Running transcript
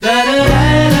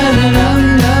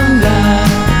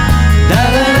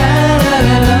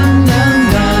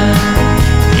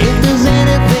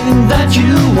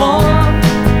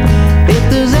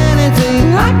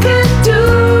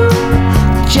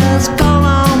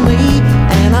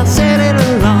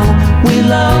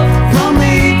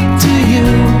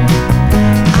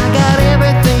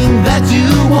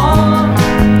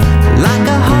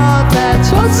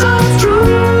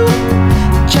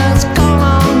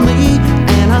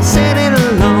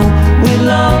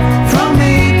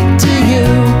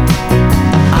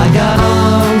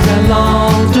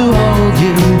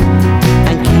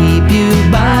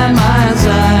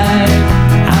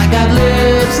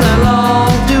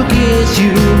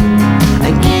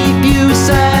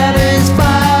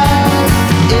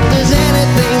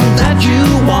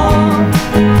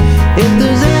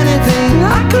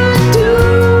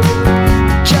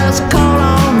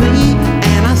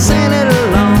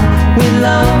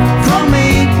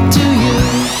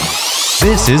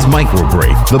This is Micro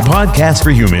Break, the podcast for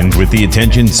humans with the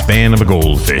attention span of a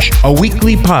goldfish. A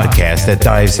weekly podcast that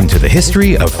dives into the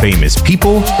history of famous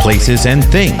people, places, and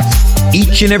things.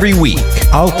 Each and every week,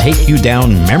 I'll take you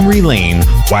down memory lane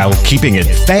while keeping it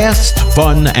fast,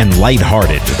 fun, and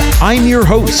lighthearted. I'm your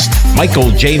host,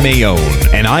 Michael J.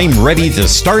 Mayone, and I'm ready to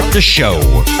start the show.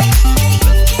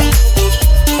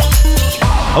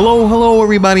 Hello,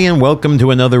 everybody, and welcome to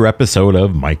another episode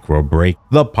of Micro Break,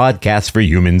 the podcast for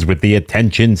humans with the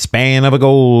attention span of a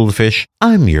goldfish.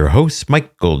 I'm your host,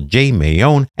 Michael J.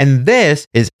 Mayone, and this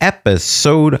is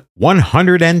episode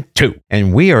 102,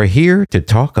 and we are here to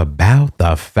talk about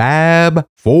the Fab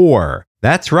Four.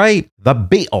 That's right, the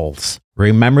Beatles.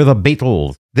 Remember the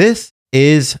Beatles? This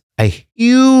is a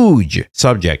huge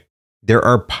subject. There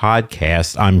are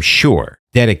podcasts, I'm sure,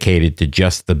 dedicated to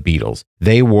just the Beatles.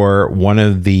 They were one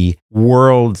of the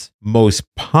world's most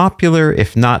popular,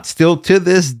 if not still to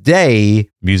this day,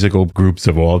 musical groups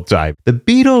of all time. The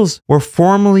Beatles were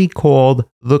formerly called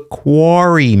the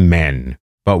Quarrymen.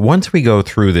 But once we go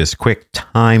through this quick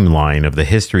timeline of the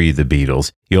history of the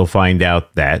Beatles, you'll find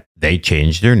out that they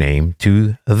changed their name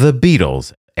to the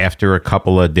Beatles after a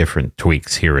couple of different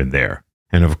tweaks here and there.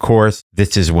 And of course,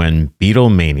 this is when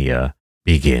Beatlemania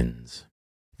begins.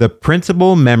 The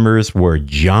principal members were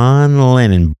John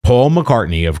Lennon, Paul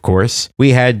McCartney, of course.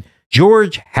 We had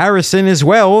George Harrison as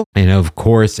well. And of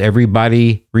course,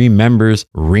 everybody remembers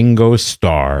Ringo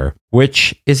Starr,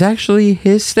 which is actually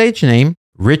his stage name.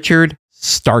 Richard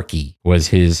Starkey was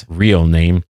his real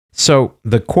name. So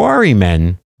the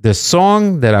Quarrymen, the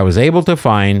song that I was able to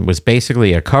find was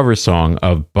basically a cover song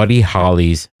of Buddy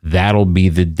Holly's That'll Be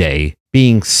the Day,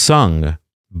 being sung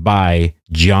by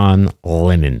John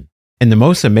Lennon. And the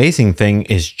most amazing thing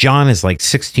is John is like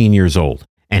 16 years old,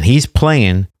 and he's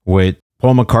playing with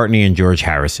Paul McCartney and George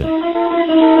Harrison. Well,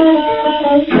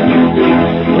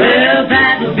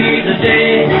 that'll be the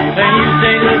day when you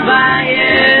say goodbye,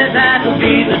 yeah, that'll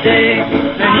be the day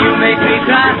when you make me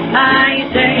cry. You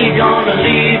say you're gonna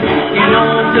leave, you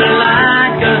know to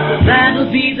lie, 'cause that'll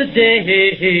be the day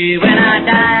when I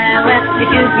die. Well, you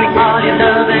give me all your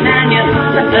loving and your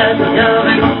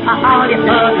loving, all your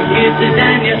hugs, kisses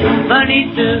and your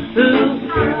money too.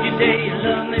 You say you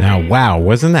love me. Now, wow,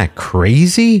 wasn't that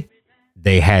crazy?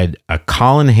 They had a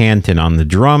Colin Hanton on the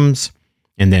drums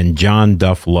and then John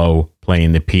Duff Lowe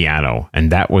playing the piano,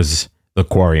 and that was the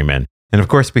Quarrymen. And of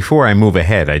course, before I move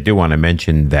ahead, I do want to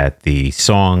mention that the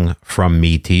song From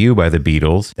Me to You by the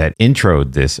Beatles that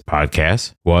introed this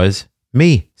podcast was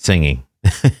me singing.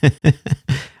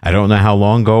 I don't know how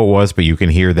long ago it was, but you can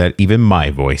hear that even my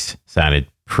voice sounded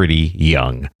pretty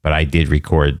young. But I did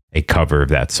record a cover of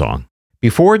that song.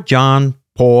 Before John,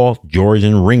 Paul, George,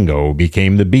 and Ringo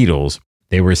became the Beatles,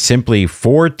 they were simply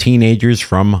four teenagers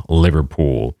from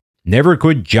Liverpool. Never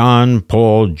could John,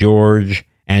 Paul, George,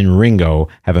 and Ringo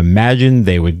have imagined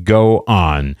they would go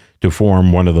on to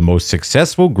form one of the most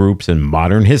successful groups in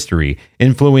modern history,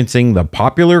 influencing the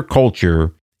popular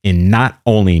culture in not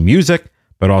only music,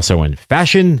 but also in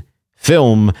fashion,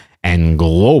 film, and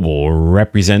global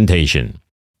representation,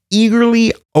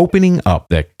 eagerly opening up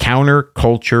the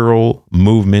countercultural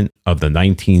movement of the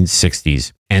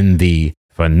 1960s and the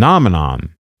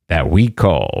phenomenon that we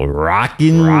call rock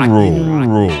and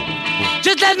roll.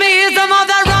 Just let me hear some of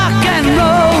that rock and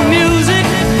roll music.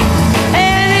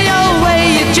 Any old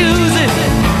way you choose it.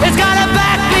 It's got a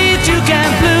backbeat, you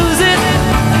can't lose it.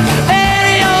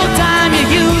 Any old time you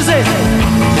use it.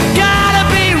 Gotta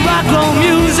be rock roll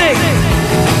music.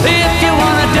 If you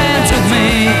wanna dance with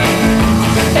me.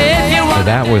 So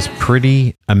that was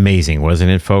pretty amazing,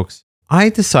 wasn't it, folks? I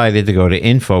decided to go to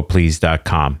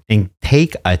infoplease.com and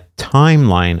take a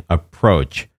timeline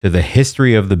approach to the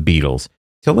history of the Beatles.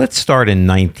 So let's start in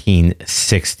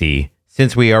 1960,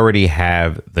 since we already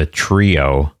have the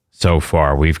trio so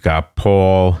far. We've got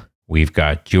Paul, we've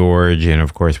got George, and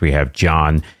of course we have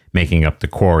John making up the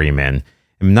Quarrymen.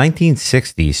 In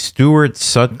 1960, Stuart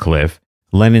Sutcliffe,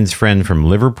 Lennon's friend from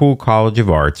Liverpool College of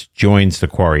Arts, joins the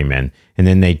Quarrymen, and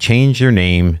then they change their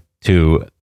name to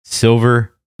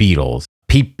Silver Beatles.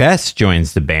 Pete Best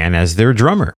joins the band as their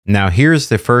drummer. Now here's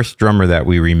the first drummer that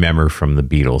we remember from the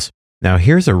Beatles. Now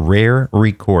here's a rare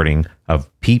recording of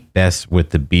Pete Best with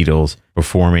the Beatles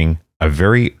performing a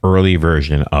very early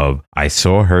version of I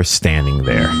Saw Her Standing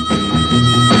There.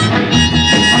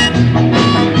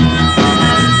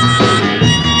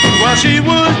 Well, she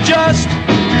was just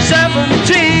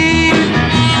 17,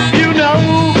 you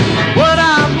know what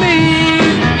I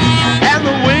mean, and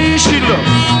the way she looked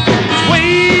was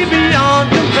way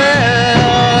beyond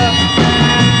compare.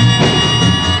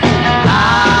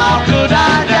 How could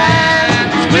I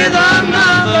dance with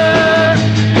another?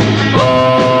 Oh,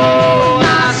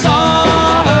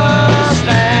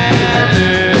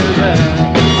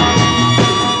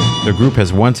 group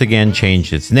has once again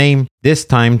changed its name, this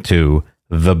time to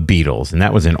The Beatles, and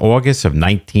that was in August of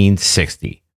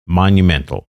 1960.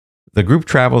 Monumental. The group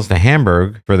travels to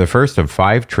Hamburg for the first of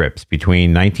 5 trips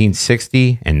between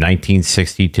 1960 and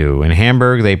 1962. In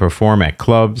Hamburg, they perform at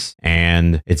clubs,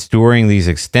 and it's during these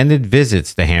extended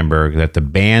visits to Hamburg that the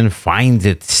band finds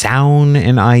its sound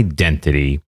and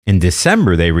identity. In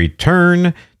December, they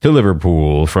return to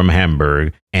Liverpool from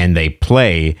Hamburg, and they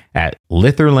play at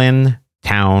Litherland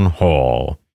Town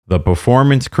Hall. The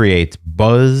performance creates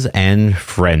buzz and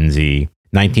frenzy.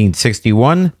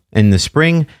 1961, in the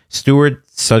spring, Stuart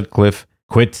Sutcliffe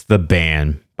quits the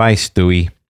band. Bye,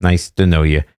 Stewie. Nice to know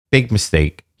you. Big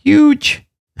mistake. Huge.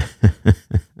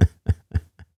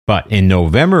 But in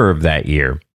November of that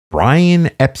year,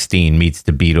 Brian Epstein meets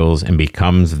the Beatles and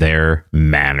becomes their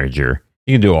manager.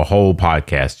 You can do a whole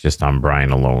podcast just on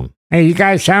Brian alone. Hey, you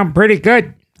guys sound pretty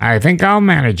good. I think I'll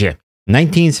manage it.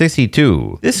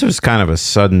 1962. This was kind of a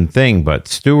sudden thing, but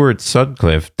Stuart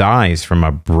Sutcliffe dies from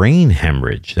a brain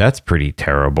hemorrhage. That's pretty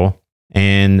terrible.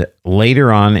 And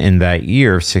later on in that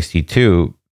year,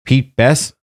 62, Pete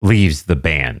Best leaves the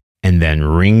band. And then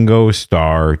Ringo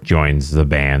Starr joins the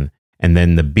band. And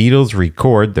then the Beatles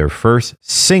record their first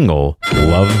single,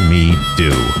 Love Me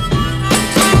Do.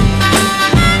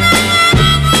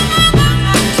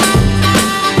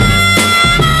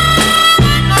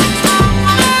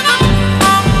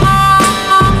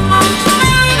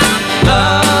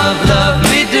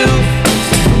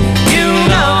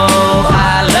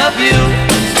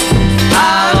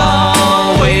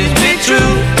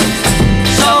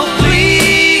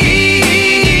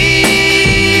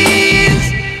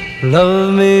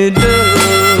 Love me do,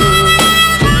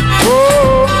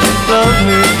 oh, love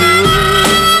me do.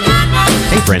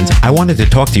 Hey friends, I wanted to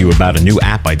talk to you about a new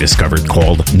app I discovered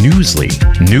called Newsly.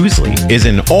 Newsly is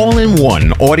an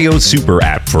all-in-one audio super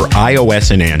app for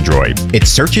iOS and Android. It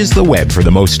searches the web for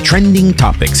the most trending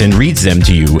topics and reads them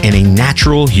to you in a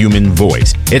natural human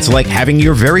voice. It's like having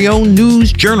your very own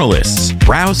news journalists.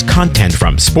 Browse content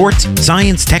from sports,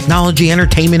 science, technology,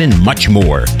 entertainment, and much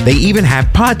more. They even have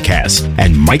podcasts,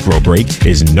 and Microbreak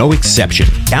is no exception.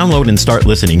 Download and start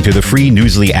listening to the free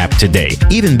Newsly app today.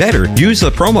 Even better, use the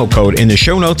promo code in the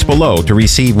show notes below to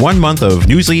receive 1 month of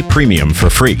Newsly Premium for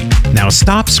free. Now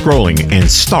stop scrolling and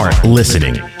start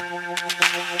listening.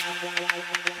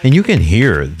 And you can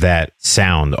hear that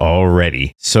sound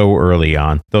already so early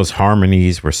on. Those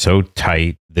harmonies were so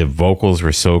tight, the vocals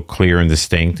were so clear and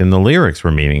distinct, and the lyrics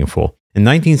were meaningful. In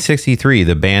 1963,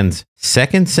 the band's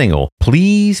second single,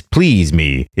 Please Please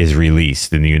Me, is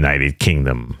released in the United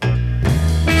Kingdom.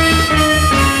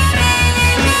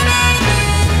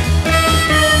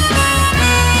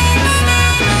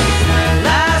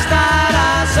 Last night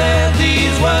I said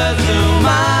these words to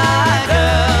my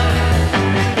girl.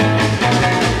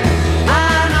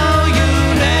 I know you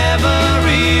never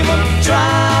even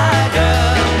tried,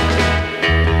 girl.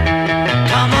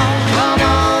 Come on, come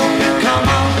on, come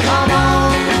on, come on,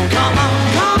 come on,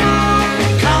 come on,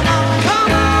 come on,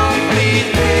 come on. Please,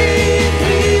 please,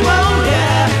 please, oh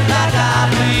yeah, like I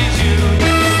please you.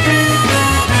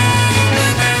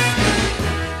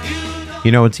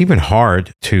 You know, it's even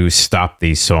hard to stop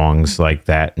these songs like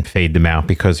that and fade them out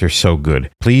because they're so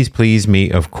good. Please Please Me,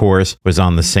 of course, was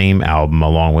on the same album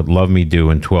along with Love Me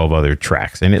Do and 12 other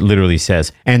tracks. And it literally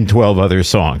says, and 12 other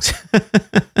songs.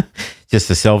 Just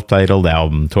a self-titled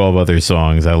album, 12 other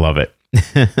songs. I love it.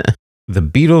 The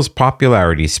Beatles'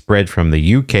 popularity spread from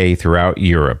the UK throughout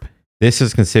Europe. This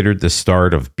is considered the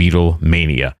start of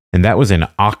Beatlemania, and that was in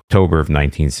October of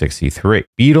 1963.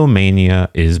 Beatlemania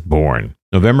is born.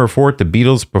 November 4th, the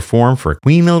Beatles perform for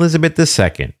Queen Elizabeth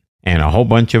II and a whole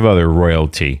bunch of other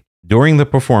royalty. During the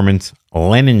performance,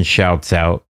 Lennon shouts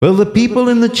out, "Will the people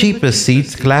in the cheapest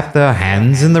seats clap their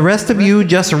hands and the rest of you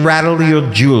just rattle your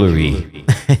jewelry?"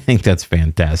 I think that's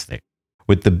fantastic.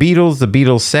 With the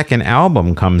Beatles' second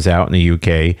album comes out in the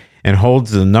UK and holds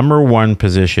the #1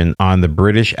 position on the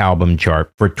British album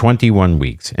chart for 21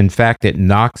 weeks. In fact, it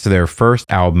knocks their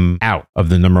first album out of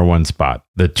the #1 spot.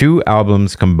 The two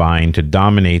albums combine to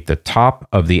dominate the top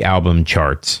of the album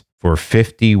charts for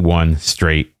 51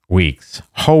 straight weeks.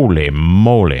 Holy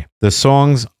moly. The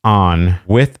songs on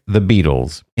With the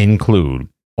Beatles include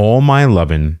All My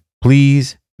Lovin',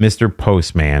 Please, Mr.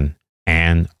 Postman,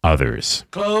 and others.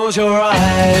 Close your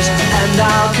eyes and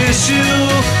I'll kiss you.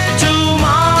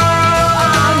 Tomorrow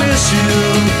I'll miss you.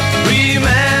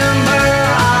 Remember,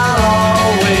 I'll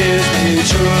always be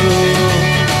true.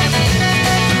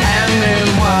 And then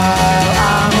while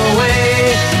I'm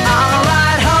away, I'll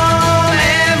ride home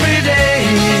every day,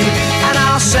 and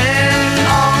I'll send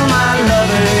all my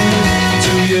loving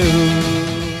to you.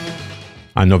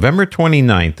 On November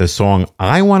 29th, the song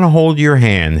I Want to Hold Your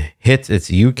Hand hits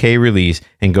its UK release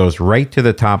and goes right to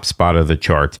the top spot of the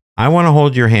charts. I Want to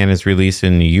Hold Your Hand is released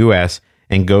in the US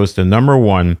and goes to number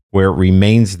 1, where it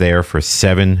remains there for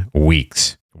 7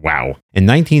 weeks. Wow. In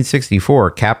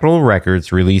 1964, Capitol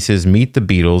Records releases Meet the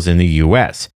Beatles in the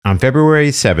US. On February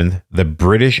 7th, the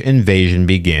British invasion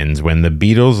begins when the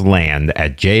Beatles land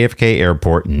at JFK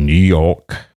Airport in New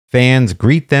York. Fans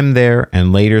greet them there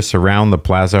and later surround the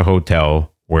Plaza Hotel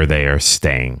where they are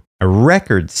staying. A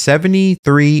record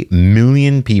 73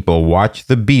 million people watched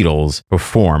the Beatles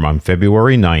perform on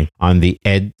February 9th on The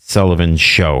Ed Sullivan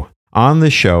Show. On the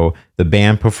show, the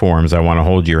band performs I Want to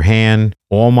Hold Your Hand,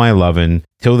 All My Lovin',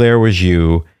 Till There Was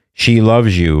You, She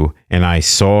Loves You, and I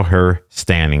Saw Her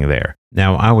Standing There.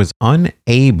 Now, I was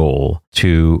unable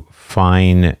to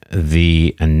find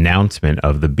the announcement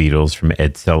of the Beatles from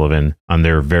Ed Sullivan on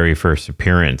their very first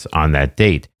appearance on that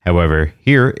date. However,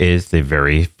 here is the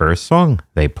very first song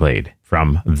they played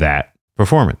from that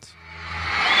performance.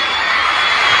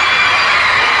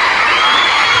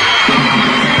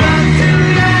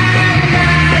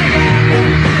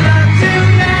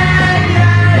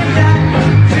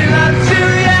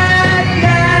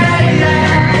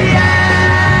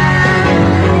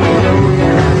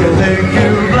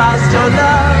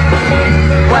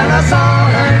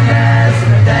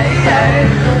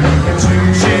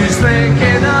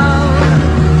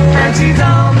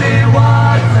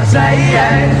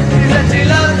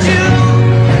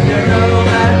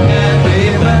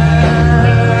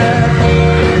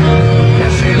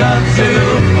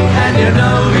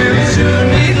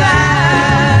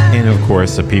 And of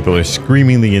course, the people are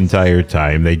screaming the entire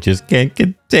time. They just can't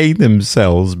contain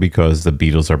themselves because the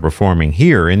Beatles are performing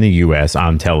here in the US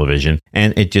on television,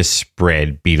 and it just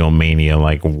spread Beatlemania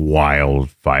like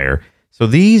wildfire. So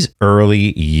these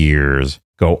early years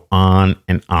go on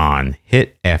and on,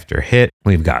 hit after hit.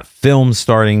 We've got films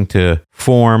starting to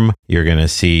form. You're going to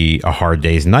see A Hard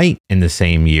Day's Night in the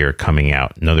same year coming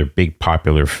out, another big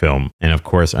popular film, and of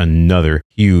course another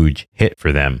huge hit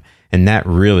for them. And that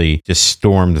really just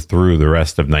stormed through the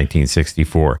rest of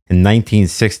 1964. In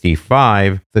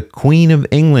 1965, the Queen of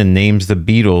England names the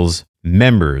Beatles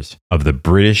members of the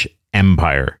British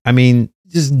Empire. I mean,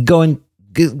 just going...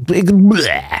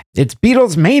 It's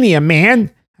Beatles mania, man.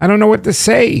 I don't know what to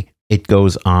say. It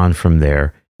goes on from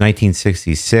there.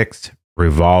 1966,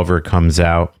 Revolver comes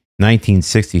out.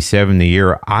 1967, the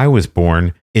year I was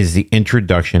born, is the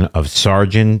introduction of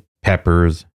Sgt.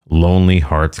 Pepper's Lonely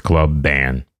Hearts Club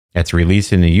Band. That's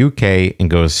released in the UK and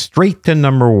goes straight to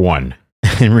number 1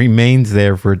 and remains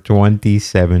there for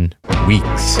 27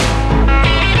 weeks.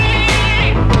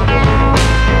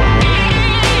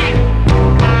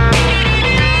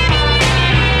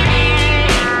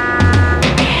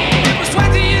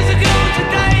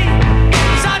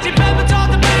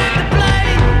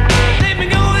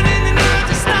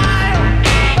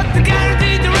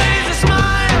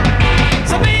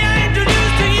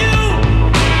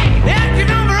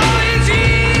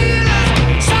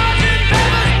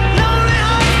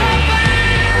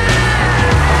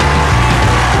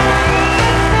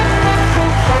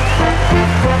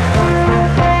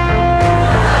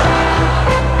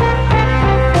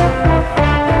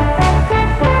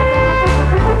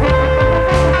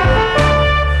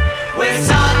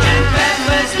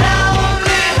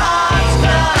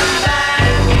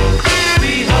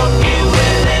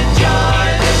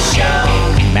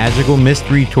 Magical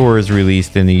Mystery Tour is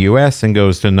released in the US and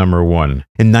goes to number 1.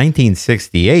 In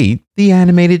 1968, the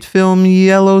animated film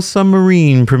Yellow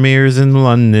Submarine premieres in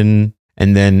London.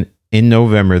 And then in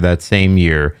November that same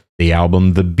year, the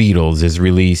album The Beatles is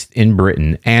released in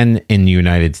Britain and in the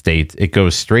United States. It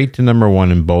goes straight to number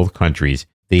 1 in both countries.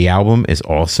 The album is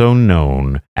also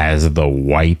known as the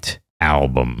White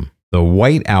Album. The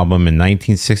White Album in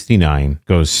 1969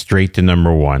 goes straight to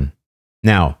number 1.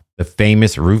 Now, the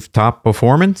famous rooftop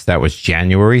performance, that was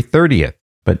January 30th.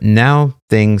 But now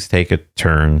things take a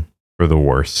turn for the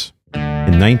worse.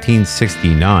 In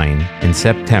 1969, in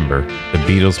September, the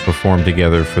Beatles performed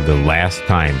together for the last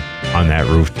time on that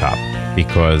rooftop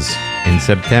because in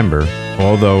September,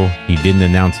 although he didn't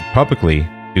announce it publicly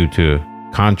due to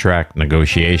contract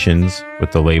negotiations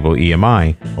with the label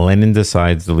EMI, Lennon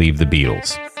decides to leave the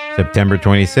Beatles. September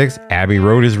 26th, Abbey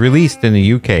Road is released in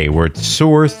the UK, where it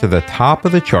soars to the top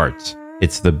of the charts.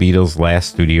 It's the Beatles'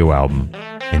 last studio album.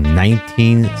 In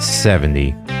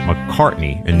 1970,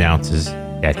 McCartney announces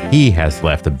that he has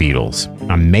left the Beatles.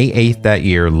 On May 8th that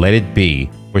year, Let It Be,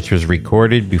 which was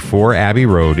recorded before Abbey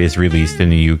Road, is released in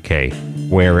the UK,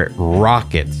 where it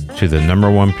rockets to the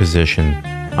number 1 position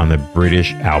on the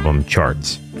British album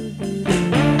charts.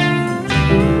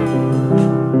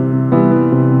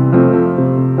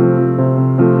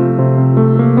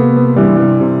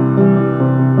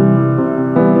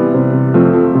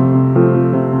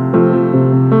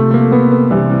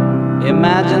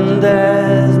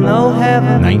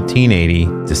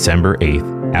 1980, December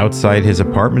 8th, outside his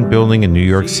apartment building in New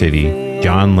York City,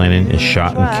 John Lennon is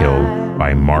shot and killed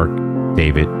by Mark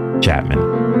David Chapman.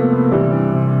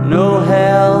 No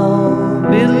hell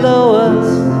below us,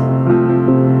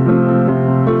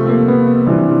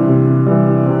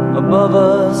 above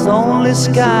us only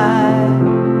sky.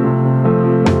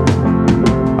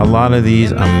 A lot of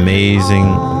these amazing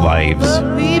lives,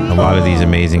 a lot of these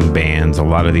amazing bands, a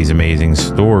lot of these amazing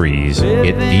stories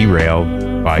get derailed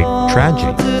by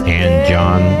tragedy. And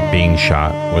John being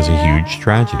shot was a huge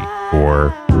tragedy for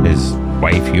his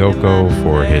wife Yoko,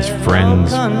 for his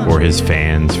friends, for his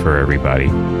fans, for everybody.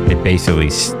 It basically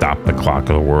stopped the clock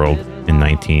of the world in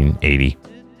 1980.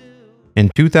 In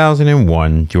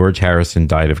 2001, George Harrison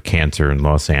died of cancer in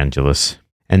Los Angeles.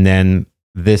 And then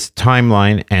this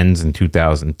timeline ends in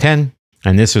 2010.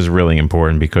 And this is really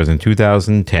important because in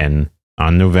 2010,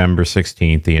 on November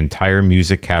 16th, the entire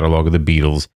music catalog of the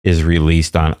Beatles is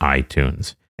released on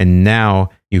iTunes. And now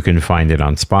you can find it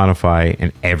on Spotify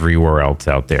and everywhere else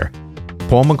out there.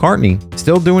 Paul McCartney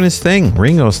still doing his thing.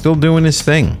 Ringo still doing his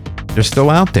thing. They're still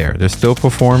out there. They're still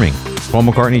performing. Paul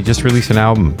McCartney just released an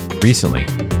album recently.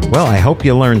 Well, I hope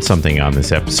you learned something on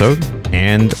this episode,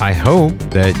 and I hope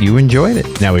that you enjoyed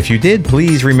it. Now, if you did,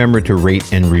 please remember to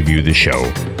rate and review the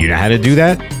show. You know how to do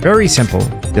that? Very simple.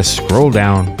 Just scroll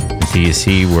down until you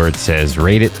see where it says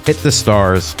rate it, hit the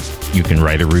stars. You can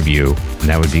write a review, and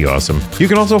that would be awesome. You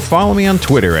can also follow me on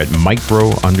Twitter at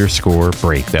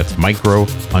micro_break. That's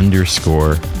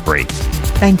micro_break.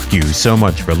 Thank you so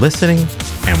much for listening,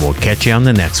 and we'll catch you on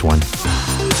the next one.